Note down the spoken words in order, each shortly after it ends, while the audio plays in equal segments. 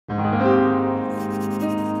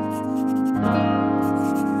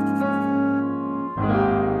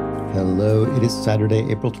It is Saturday,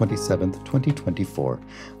 April 27th, 2024.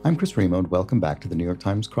 I'm Chris Remo, and welcome back to the New York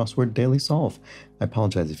Times Crossword Daily Solve. I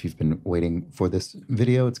apologize if you've been waiting for this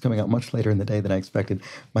video. It's coming out much later in the day than I expected.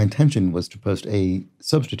 My intention was to post a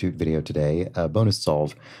substitute video today, a bonus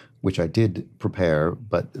solve, which I did prepare,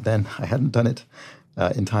 but then I hadn't done it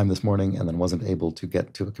in time this morning and then wasn't able to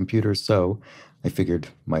get to a computer, so I figured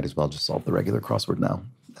might as well just solve the regular crossword now.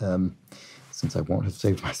 Since I won't have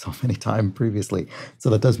saved myself any time previously.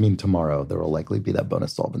 So that does mean tomorrow there will likely be that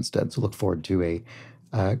bonus solve instead. So look forward to a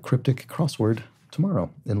cryptic crossword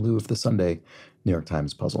tomorrow in lieu of the Sunday New York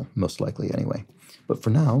Times puzzle, most likely anyway. But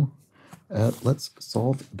for now, let's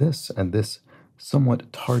solve this. And this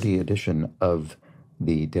somewhat tardy edition of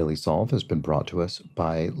the Daily Solve has been brought to us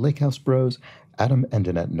by Lake House Bros, Adam and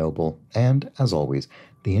Annette Noble, and, as always,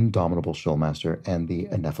 the indomitable Showmaster and the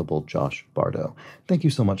ineffable Josh Bardo. Thank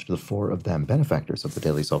you so much to the four of them, benefactors of the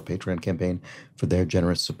Daily Solve Patreon campaign, for their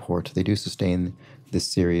generous support. They do sustain this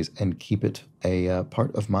series and keep it a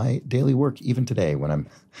part of my daily work, even today when I'm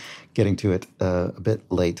getting to it a bit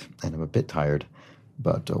late and I'm a bit tired.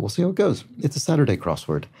 But we'll see how it goes. It's a Saturday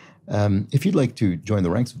crossword. If you'd like to join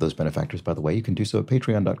the ranks of those benefactors, by the way, you can do so at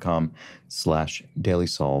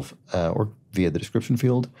patreon.com/dailysolve or via the description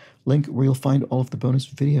field link where you'll find all of the bonus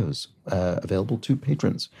videos available to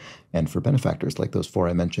patrons. And for benefactors like those four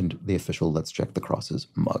I mentioned, the official Let's Check the Crosses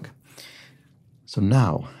mug. So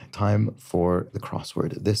now, time for the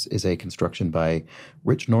crossword. This is a construction by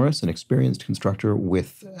Rich Norris, an experienced constructor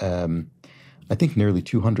with, I think, nearly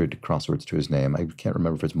 200 crosswords to his name. I can't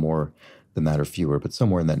remember if it's more than that or fewer, but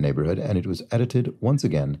somewhere in that neighborhood. And it was edited once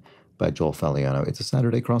again by Joel Faliano. It's a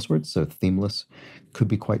Saturday crossword, so themeless. Could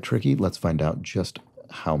be quite tricky. Let's find out just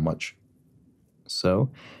how much so.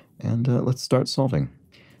 And let's start solving.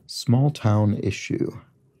 Small town issue.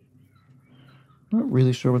 Not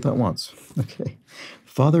really sure what that wants. Okay.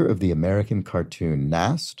 Father of the American cartoon,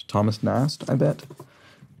 Nast, Thomas Nast, I bet.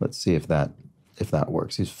 Let's see if that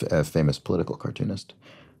works. He's a famous political cartoonist.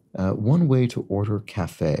 One way to order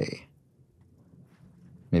cafe.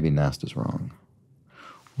 Maybe Nast is wrong.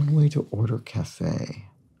 One way to order cafe.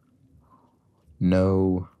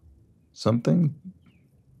 No something?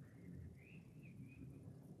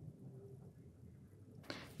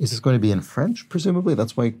 Is this going to be in French, presumably?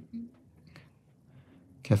 That's why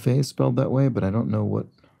cafe is spelled that way, but I don't know what...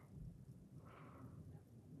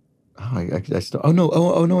 Oh, I still...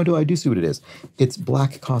 Oh, no, I do see what it is. It's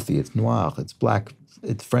black coffee. It's noir. It's black.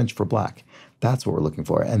 It's French for black. That's what we're looking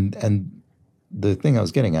for. And the thing I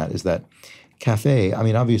was getting at is that cafe, I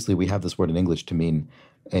mean, obviously we have this word in English to mean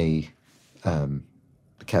a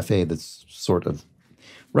cafe that's sort of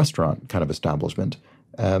restaurant kind of establishment,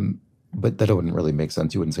 but that wouldn't really make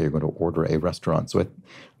sense. You wouldn't say you're going to order a restaurant. So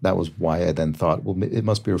that was why I then thought, well, it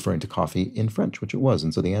must be referring to coffee in French, which it was.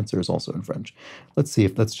 And so the answer is also in French. Let's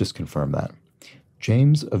just confirm that.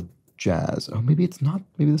 James of Jazz. Oh, maybe it's not.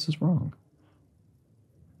 Maybe this is wrong.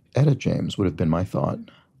 Etta James would have been my thought.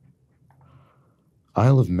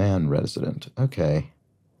 Isle of Man resident. Okay.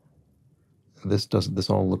 This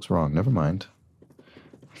all looks wrong. Never mind.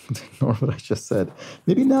 Ignore what I just said.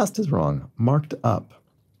 Maybe Nast is wrong. Marked up.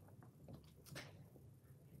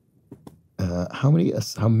 How many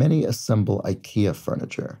assemble IKEA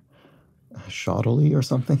furniture? Shoddily or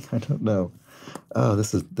something? I don't know. Oh,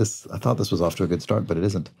 this. I thought this was off to a good start, but it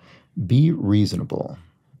isn't. Be reasonable.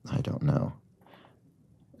 I don't know.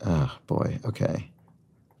 Oh, boy. Okay.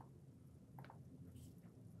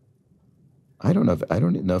 I don't know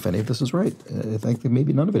if any of this is right. I think that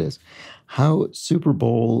maybe none of it is. How Super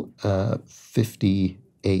Bowl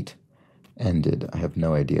 58 ended, I have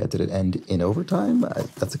no idea. Did it end in overtime?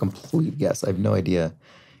 That's a complete guess. I have no idea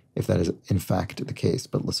if that is in fact the case.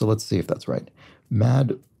 But so let's see if that's right.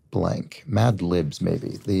 Mad Libs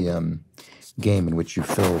maybe. The game in which you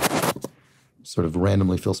sort of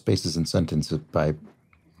randomly fill spaces in sentences by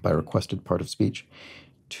requested part of speech.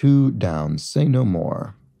 2 down. Say no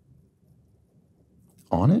more.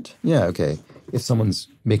 On it? Yeah, okay. If someone's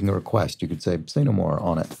making a request, you could say no more,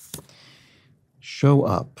 on it. Show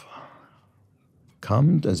up.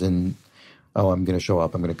 Come, as in, oh, I'm going to show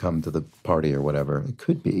up, I'm going to come to the party or whatever. It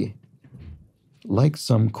could be. Like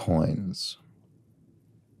some coins.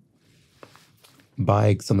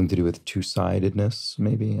 By something to do with two-sidedness,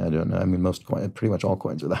 maybe? I don't know. I mean, pretty much all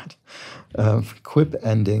coins are that. Quip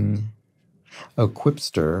ending. Oh,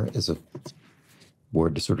 quipster is a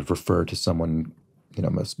word to sort of refer to someone, you know,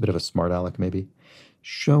 a bit of a smart aleck, maybe.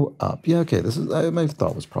 Show up. Yeah, okay, my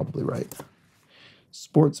thought was probably right.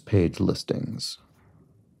 Sports page listings.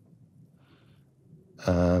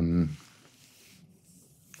 I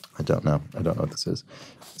don't know. I don't know what this is.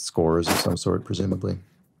 Scores of some sort, presumably.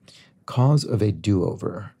 Cause of a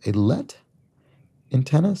do-over. A let in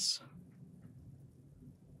tennis?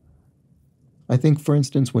 I think, for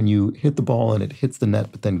instance, when you hit the ball and it hits the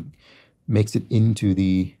net, but then makes it into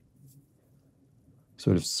the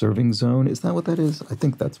sort of serving zone. Is that what that is? I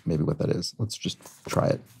think that's maybe what that is. Let's just try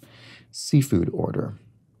it. Seafood order.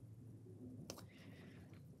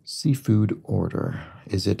 Seafood order.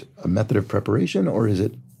 Is it a method of preparation or is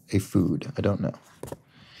it a food? I don't know.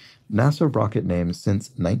 NASA rocket name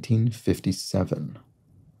since 1957.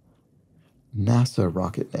 NASA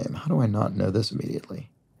rocket name. How do I not know this immediately?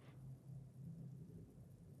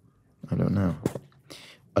 I don't know.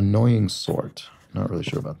 Annoying sort. Not really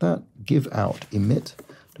sure about that. Give out. Emit.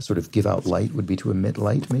 To sort of give out light would be to emit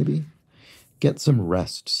light, maybe. Get some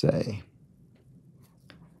rest, say.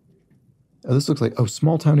 Oh, this looks like, oh,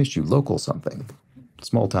 small town issue. Local something.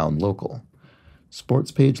 Small town, local.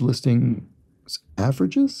 Sports page listing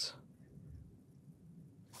averages?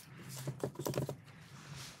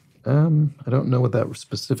 I don't know what that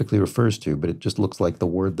specifically refers to, but it just looks like the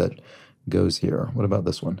word that goes here. What about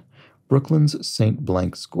this one? Brooklyn's St.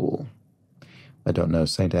 Blank School. I don't know.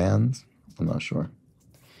 St. Anne's? I'm not sure.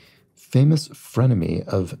 Famous frenemy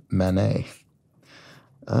of Manet.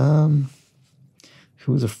 Who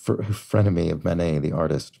was a frenemy of Manet, the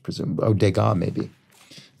artist, presumably? Oh, Degas, maybe.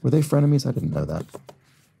 Were they frenemies? I didn't know that.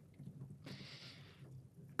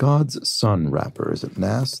 God's Son wrapper. Is it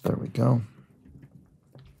Nas? There we go.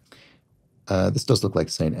 This does look like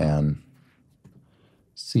St. Anne.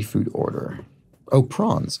 Seafood order. Oh,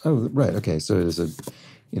 prawns. Oh, right. Okay, so it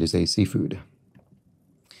is a seafood.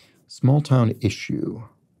 Small town issue.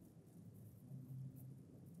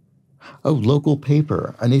 Oh, local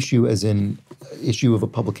paper. An issue as in issue of a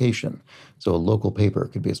publication. So a local paper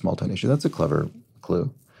could be a small town issue. That's a clever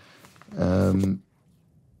clue.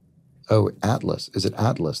 Oh, Atlas. Is it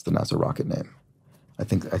Atlas, the NASA rocket name? I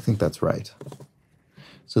think that's right.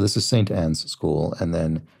 So this is St. Anne's School, and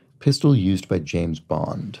then pistol used by James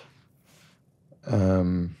Bond.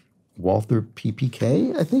 Walther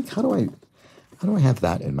PPK, I think. How do I have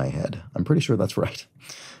that in my head? I'm pretty sure that's right.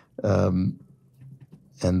 And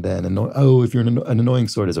then, if you're an annoying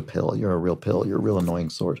sort is a pill. You're a real pill. You're a real annoying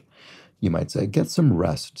sort, you might say. Get some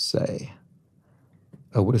rest, say.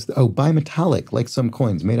 Oh, what is the, bimetallic, like some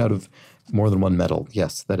coins made out of more than one metal.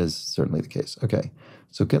 Yes, that is certainly the case. Okay,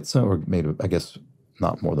 so get some, or made of, I guess,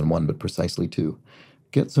 not more than one, but precisely two.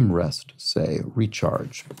 Get some rest, say.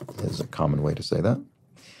 Recharge is a common way to say that.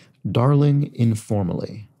 Darling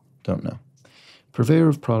informally. Don't know. Purveyor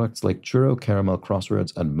of products like churro, caramel,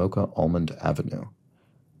 Crosswords, and Mocha Almond Avenue.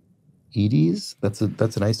 Edie's? That's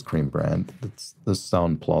an ice cream brand. Those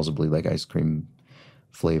sound plausibly like ice cream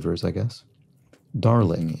flavors, I guess.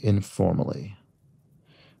 Darling, informally.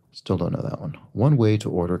 Still don't know that one. One way to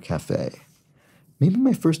order cafe. Maybe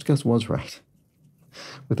my first guess was right.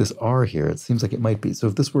 With this R here, it seems like it might be. So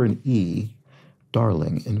if this were an E,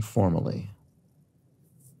 darling, informally.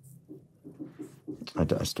 I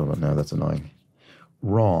still don't know. That's annoying.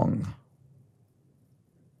 Wrong.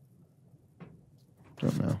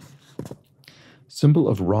 Don't know. Symbol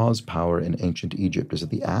of Ra's power in ancient Egypt. Is it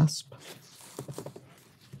the asp?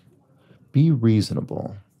 Be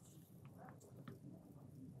reasonable.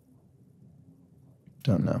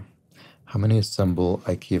 Don't know. How many assemble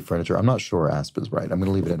IKEA furniture? I'm not sure asp is right. I'm going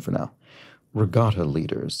to leave it in for now. Regatta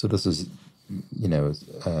leaders. So this is,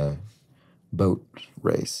 boat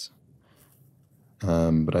race.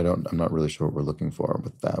 But I'm not really sure what we're looking for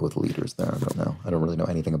with that, with leaders there. I don't know. I don't really know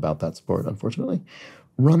anything about that sport, unfortunately.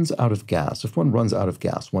 Runs out of gas. If one runs out of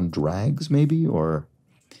gas, one drags maybe, or,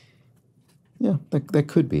 yeah, that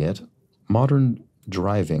could be it. Modern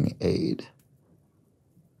driving aid.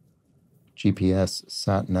 GPS,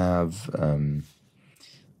 sat nav, I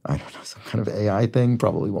don't know, some kind of AI thing.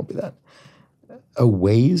 Probably won't be that. A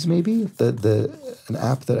Waze, maybe? An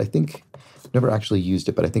app that I think, never actually used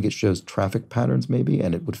it, but I think it shows traffic patterns maybe,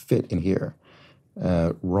 and it would fit in here.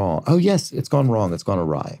 Wrong. Oh, yes, it's gone wrong. It's gone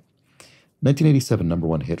awry. 1987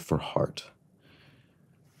 #1 hit for Heart.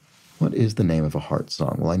 What is the name of a Heart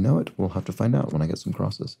song? Will I know it? We'll have to find out when I get some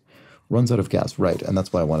crosses. Runs out of gas. Right, and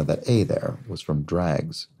that's why I wanted that A there, was from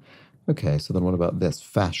drags. Okay, so then what about this?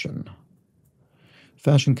 Fashion.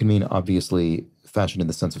 Fashion can mean, obviously, fashion in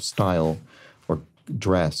the sense of style or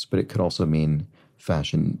dress, but it could also mean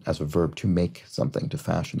fashion as a verb, to make something, to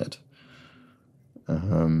fashion it.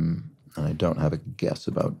 And I don't have a guess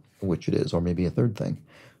about which it is, or maybe a third thing.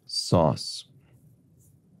 Sauce.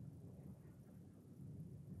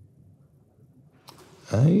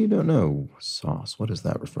 I don't know. Sauce, what is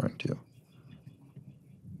that referring to?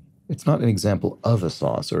 It's not an example of a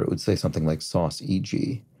sauce, or it would say something like sauce,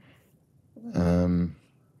 e.g.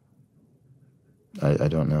 I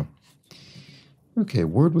don't know. Okay,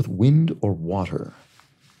 word with wind or water.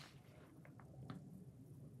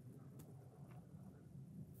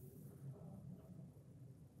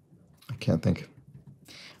 I can't think.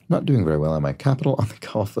 Not doing very well, am I? Capital on the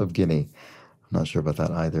Gulf of Guinea. I'm not sure about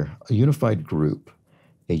that either. A unified group.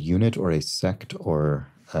 A unit or a sect or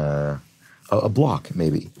a block,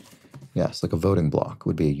 maybe. Yes, like a voting block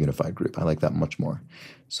would be a unified group. I like that much more.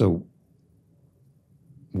 So,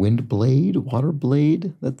 wind blade, water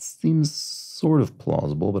blade, that seems sort of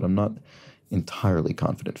plausible, but I'm not entirely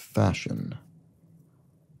confident. Fashion.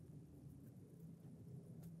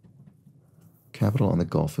 Capital on the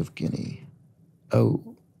Gulf of Guinea.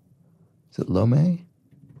 Oh, is it Lomé?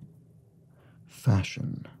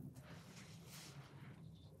 Fashion.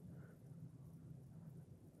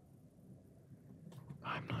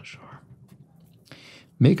 I'm not sure.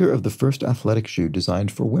 Maker of the first athletic shoe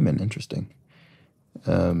designed for women. Interesting.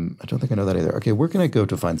 I don't think I know that either. Okay, where can I go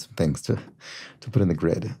to find some things to put in the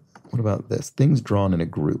grid? What about this? Things drawn in a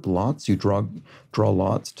group. Lots. You draw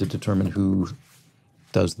lots to determine who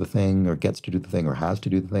does the thing or gets to do the thing or has to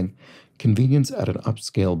do the thing. Convenience at an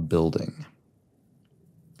upscale building.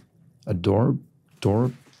 A door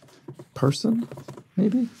person,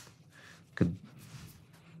 maybe? Could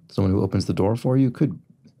someone who opens the door for you? Could.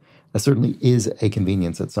 That certainly is a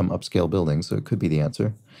convenience at some upscale building, so it could be the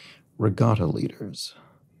answer. Regatta leaders.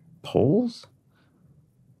 Poles?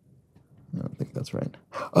 I don't think that's right.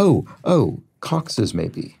 Oh, coxes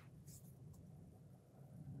maybe.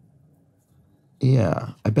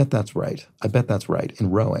 Yeah, I bet that's right. In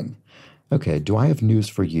rowing. Okay, do I have news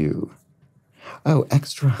for you? Oh,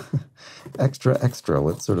 extra, extra,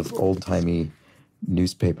 what sort of old-timey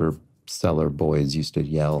newspaper seller boys used to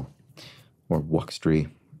yell, or wuxtree,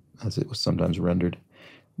 as it was sometimes rendered.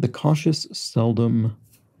 The cautious seldom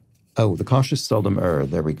err,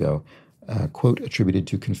 there we go. Quote attributed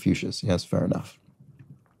to Confucius. Yes, fair enough.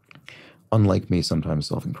 Unlike me sometimes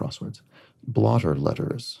solving crosswords. Blotter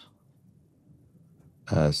letters.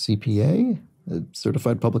 CPA? A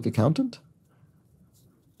certified public accountant?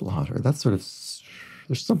 Blotter. That's sort of,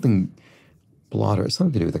 there's something, blotter,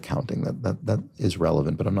 something to do with accounting. That is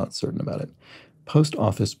relevant, but I'm not certain about it. Post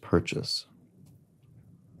office purchase.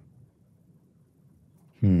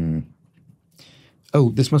 Oh,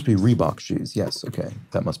 this must be Reebok shoes. Yes, okay.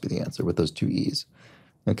 That must be the answer with those two E's.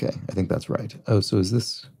 Okay, I think that's right. Oh, so is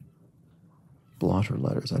this blotter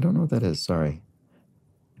letters? I don't know what that is, sorry.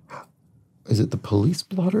 Is it the police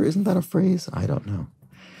blotter? Isn't that a phrase? I don't know.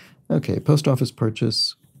 Okay, post office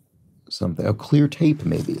purchase, something. Oh, clear tape,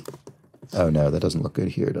 maybe. Oh, no, that doesn't look good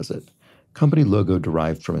here, does it? Company logo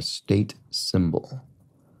derived from a state symbol.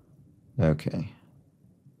 Okay.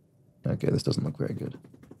 Okay, this doesn't look very good.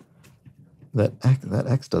 That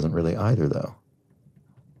X doesn't really either, though.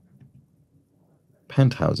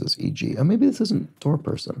 Penthouses, e.g. Oh, maybe this isn't door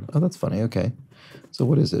person. Oh, that's funny. Okay. So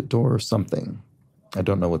what is it? Door something. I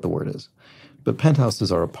don't know what the word is. But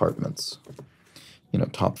penthouses are apartments. You know,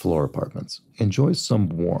 top floor apartments. Enjoys some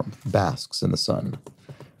warmth. Basks in the sun.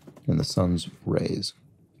 In the sun's rays.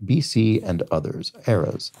 BC and others.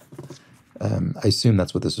 Eras. I assume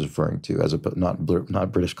that's what this is referring to, as not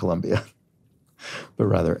British Columbia, but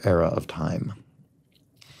rather era of time.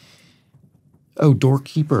 Oh,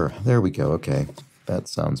 doorkeeper. There we go. Okay, that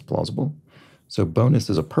sounds plausible. So bonus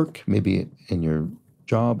is a perk, maybe in your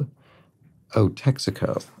job. Oh,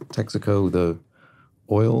 Texaco. Texaco, the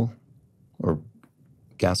oil or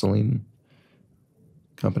gasoline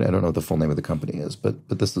company. I don't know what the full name of the company is, but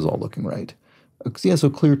this is all looking right. Yeah, so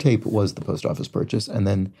clear tape was the post office purchase, and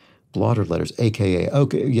then blotter letters, AKA.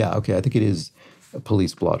 Okay, yeah, okay, I think it is a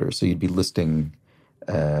police blotter. So you'd be listing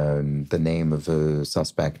the name of a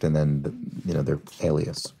suspect and then, their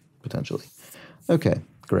alias, potentially. Okay,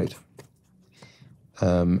 great.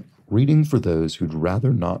 Reading for those who'd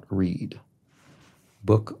rather not read.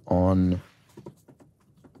 Book on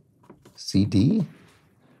CD?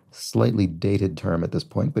 Slightly dated term at this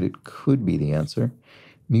point, but it could be the answer.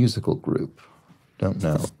 Musical group. Don't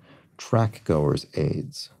know. Track goers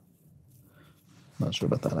aids. Not sure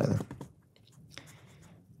about that either.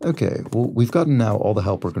 Okay, well, we've gotten now all the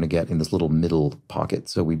help we're going to get in this little middle pocket,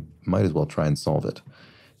 so we might as well try and solve it.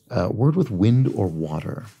 Word with wind or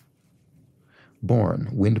water. Born.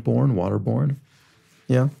 Windborn, waterborn.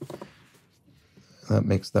 Yeah.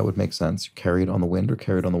 That would make sense. Carried on the wind or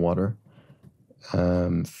carried on the water.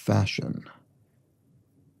 Fashion.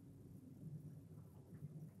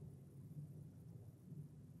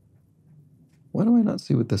 Why do I not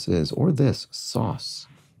see what this is? Or this. Sauce.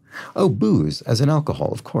 Oh, booze, as in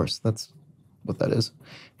alcohol, of course. That's what that is.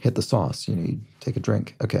 Hit the sauce. You take a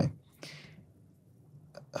drink. Okay.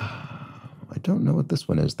 I don't know what this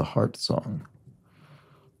one is. The Heart Song.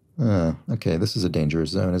 Okay, this is a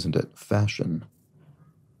dangerous zone, isn't it? Fashion.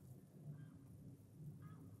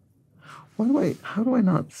 How do I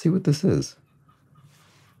not see what this is?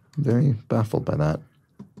 I'm very baffled by that.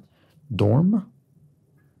 Dorm?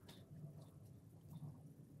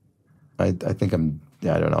 I think I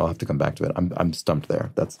don't know, I'll have to come back to it. I'm stumped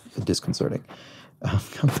there. That's disconcerting.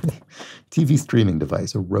 TV streaming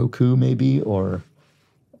device, a Roku maybe, or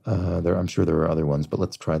I'm sure there are other ones, but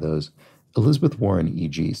let's try those. Elizabeth Warren,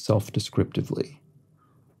 e.g., self-descriptively.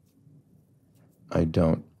 I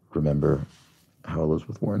don't remember how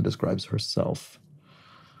Elizabeth Warren describes herself.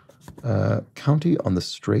 County on the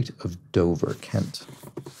Strait of Dover, Kent,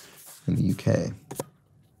 in the UK.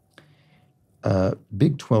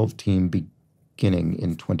 Big 12 team beginning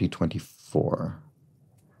in 2024.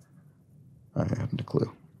 I haven't a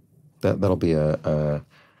clue. That'll be a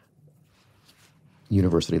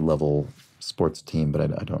university level sports team, but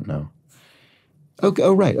I don't know. Okay,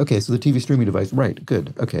 oh, right. Okay, so the TV streaming device. Right,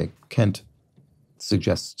 good. Okay, Kent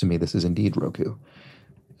suggests to me this is indeed Roku.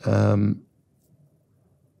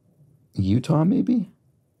 Utah, maybe?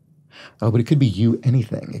 Oh, but it could be you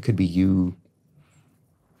anything. It could be you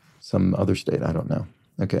some other state. I don't know.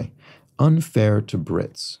 Okay. Unfair to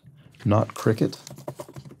Brits. Not cricket.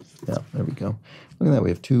 Yeah, there we go. Look at that.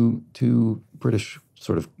 We have two British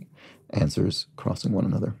sort of answers crossing one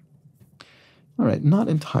another. All right, not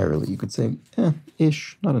entirely. You could say,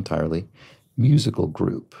 ish, not entirely. Musical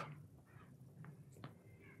group.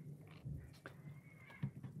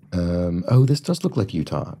 Oh, this does look like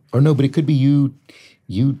Utah. Or no, but it could be you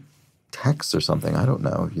Tex or something. I don't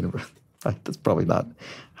know. That's probably not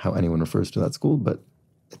how anyone refers to that school, but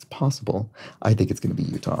it's possible. I think it's going to be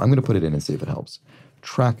Utah. I'm going to put it in and see if it helps.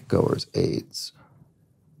 Track goers, aids.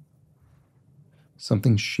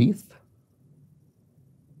 Something sheath?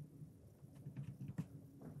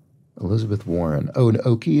 Elizabeth Warren. Oh, and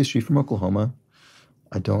Okie, is she from Oklahoma?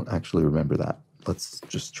 I don't actually remember that. Let's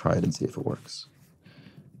just try it and see if it works.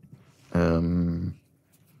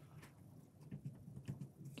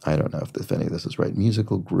 I don't know if any of this is right.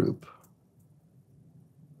 Musical group.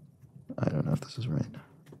 I don't know if this is right.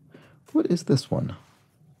 What is this one?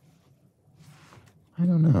 I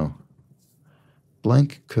don't know.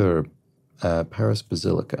 Blank Coeur, Paris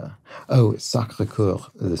Basilica. Oh, Sacré-Cœur,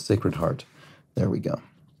 the Sacred Heart. There we go.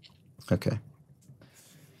 Okay.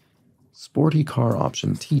 Sporty car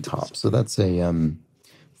option, T-top. So that's a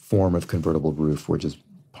form of convertible roof where just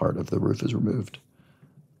part of the roof is removed.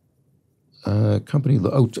 Company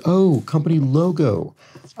company logo.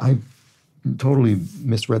 I totally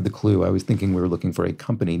misread the clue. I was thinking we were looking for a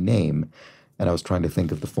company name, and I was trying to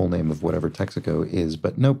think of the full name of whatever Texaco is,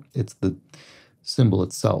 but nope, it's the symbol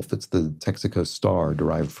itself. It's the Texaco star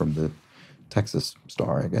derived from the Texas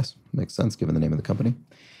star, I guess. Makes sense given the name of the company.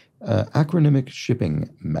 Acronymic shipping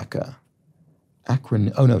mecca.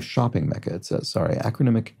 Shopping mecca, it says. Sorry,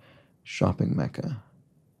 acronymic shopping mecca.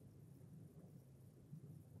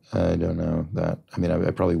 I don't know that. I mean,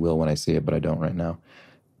 I probably will when I see it, but I don't right now.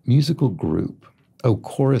 Musical group. Oh,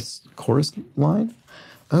 chorus line?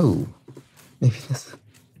 Oh,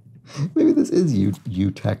 maybe this is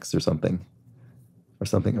UTEX or something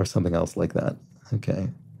else like that. Okay.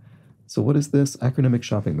 So what is this? Acronymic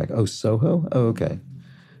shopping mecca. Oh, Soho? Oh, okay.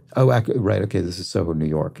 Oh, right. Okay, this is Soho, New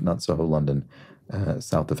York, not Soho, London,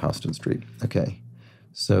 south of Houston Street. Okay.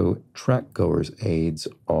 So track goers' aids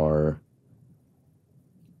are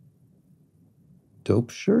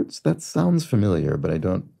dope shirts? That sounds familiar, but I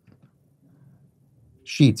don't.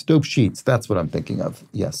 Sheets, dope sheets. That's what I'm thinking of.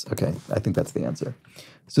 Yes. Okay. I think that's the answer.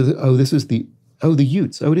 So, this is the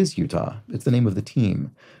Utes. Oh, it is Utah. It's the name of the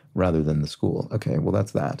team rather than the school. Okay. Well,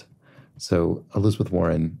 that's that. So Elizabeth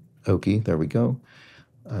Warren, Okie. There we go.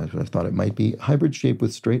 I thought it might be hybrid shape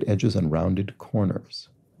with straight edges and rounded corners.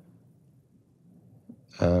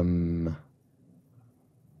 I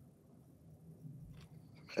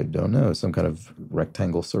don't know, some kind of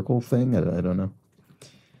rectangle circle thing? I don't know.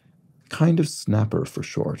 Kind of snapper for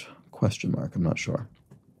short, question mark, I'm not sure.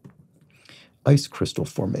 Ice crystal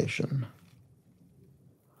formation.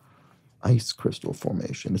 Ice crystal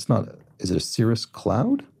formation. It's not, is it a cirrus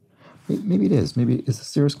cloud? Maybe it is. Maybe is a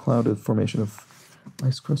cirrus cloud a formation of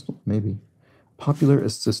ice crystal? Maybe. Popular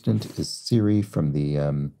assistant is Siri from the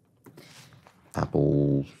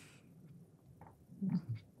Apple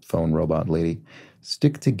phone robot lady.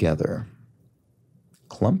 Stick together.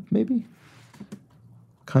 Clump, maybe?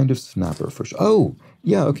 Kind of snapper for sure. Oh,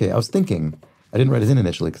 yeah, okay. I was thinking, I didn't write it in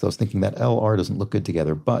initially because I was thinking that LR doesn't look good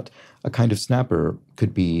together, but a kind of snapper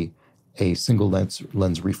could be a single lens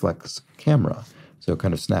reflex camera. So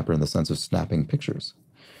kind of snapper in the sense of snapping pictures.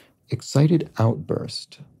 Excited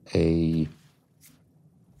outburst. A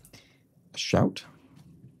shout?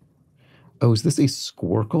 Oh, is this a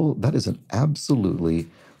squircle? That is an absolutely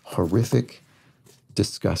horrific,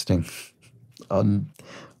 disgusting,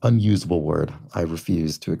 unusable word. I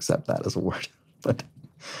refuse to accept that as a word, but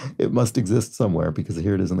it must exist somewhere because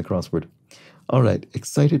here it is in the crossword. All right,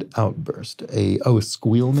 excited outburst. A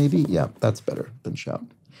squeal maybe? Yeah, that's better than shout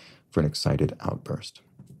for an excited outburst.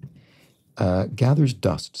 Gathers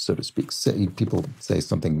dust, so to speak. People say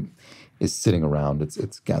something is sitting around.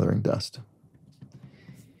 It's gathering dust.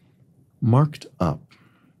 Marked up.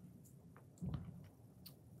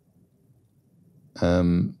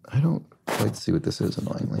 I don't quite see what this is,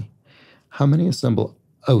 annoyingly. How many assemble?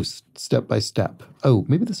 Oh, step by step. Oh,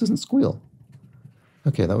 maybe this isn't squeal.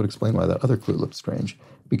 Okay, that would explain why that other clue looked strange.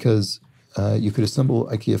 Because you could assemble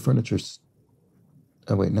IKEA furniture.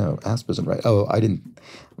 Oh, wait, no. Asp isn't right. Oh, I didn't.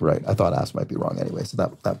 Right. I thought asp might be wrong anyway, so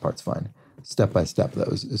that part's fine. Step by step,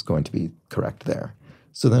 though, is going to be correct there.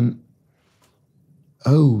 So then.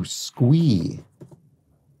 Oh, squee.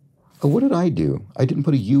 Oh, what did I do? I didn't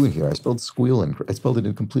put a U in here. I spelled squeal in. I spelled it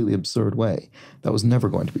in a completely absurd way. That was never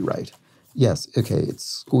going to be right. Yes, okay, it's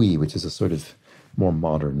squee, which is a sort of more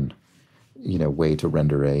modern, way to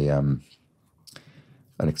render an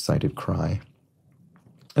excited cry.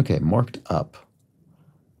 Okay, marked up.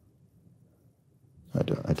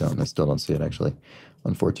 I still don't see it, actually,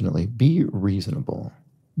 unfortunately. Be reasonable.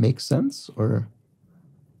 Make sense, or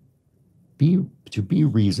to be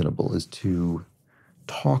reasonable is to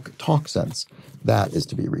talk sense. That is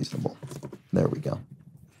to be reasonable. There we go.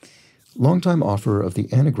 Longtime offerer of the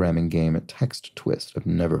anagramming game Text Twist. I've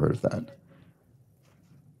never heard of that.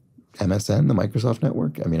 MSN, the Microsoft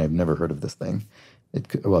Network? I mean, I've never heard of this thing.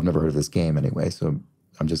 Well, I've never heard of this game anyway, so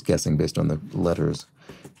I'm just guessing based on the letters.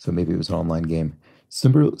 So maybe it was an online game.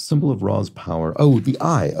 Symbol of Ra's power. Oh, the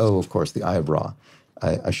eye. Oh, of course, the eye of Ra.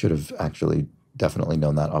 I should have actually definitely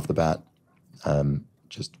known that off the bat.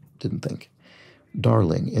 Just didn't think.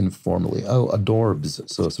 Darling, informally. Oh, adorbs.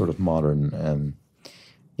 So a sort of modern,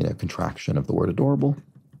 contraction of the word adorable.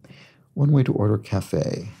 One way to order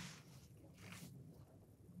cafe.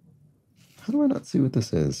 How do I not see what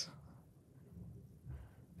this is?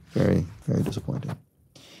 Very, very disappointing.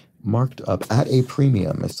 Marked up at a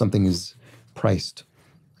premium. If something is priced,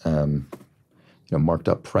 marked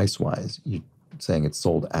up price-wise, you're saying it's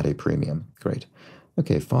sold at a premium. Great.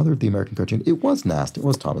 Okay, father of the American cartoon. It was Nast. It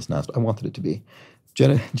was Thomas Nast. I wanted it to be.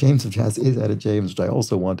 James of Jazz is Edit James, which I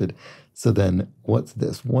also wanted. So then, what's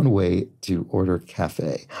this? One way to order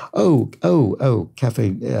cafe. Oh,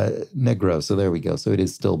 Cafe Negro. So there we go. So it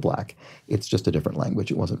is still black. It's just a different language.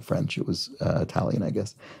 It wasn't French. It was Italian, I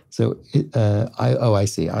guess. So, I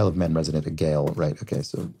see. Isle of Man resident, a Gael. Right, okay.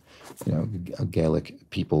 So, Gaelic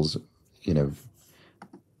peoples,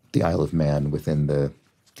 the Isle of Man within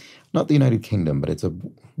not the United Kingdom, but it's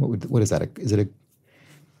what is that? Is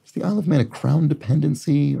the Isle of Man a crown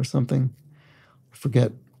dependency or something? I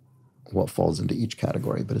forget what falls into each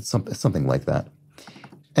category, but it's something like that.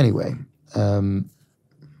 Anyway, I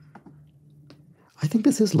think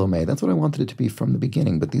this is Lomé. That's what I wanted it to be from the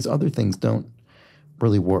beginning, but these other things don't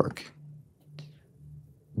really work.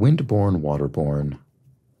 Windborne, waterborne.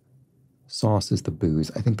 Sauce is the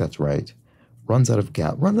booze. I think that's right. Runs out of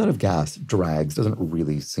gas, drags, doesn't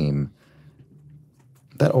really seem...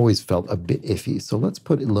 That always felt a bit iffy. So let's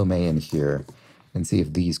put Lomé in here and see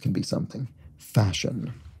if these can be something.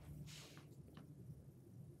 Fashion.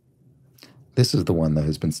 This is the one that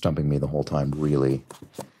has been stumping me the whole time, really.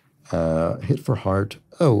 Hit for heart.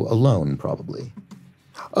 Oh, alone, probably.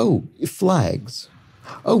 Oh, flags.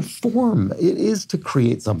 Oh, form. It is to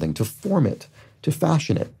create something, to form it, to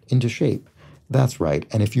fashion it into shape. That's right.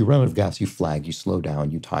 And if you run out of gas, you flag, you slow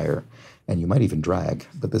down, you tire, and you might even drag.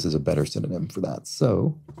 But this is a better synonym for that.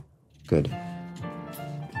 So, good.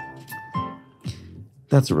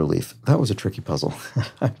 That's a relief. That was a tricky puzzle.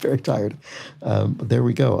 I'm very tired. But there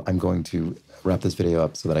we go. I'm going to wrap this video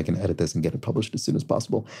up so that I can edit this and get it published as soon as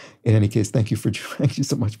possible. In any case, thank you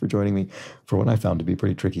so much for joining me for what I found to be a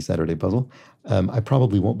pretty tricky Saturday puzzle. I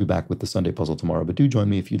probably won't be back with the Sunday puzzle tomorrow, but do join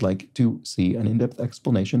me if you'd like to see an in-depth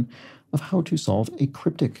explanation of how to solve a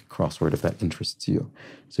cryptic crossword if that interests you.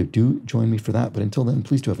 So do join me for that. But until then,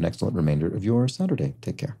 please do have an excellent remainder of your Saturday.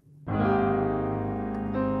 Take care.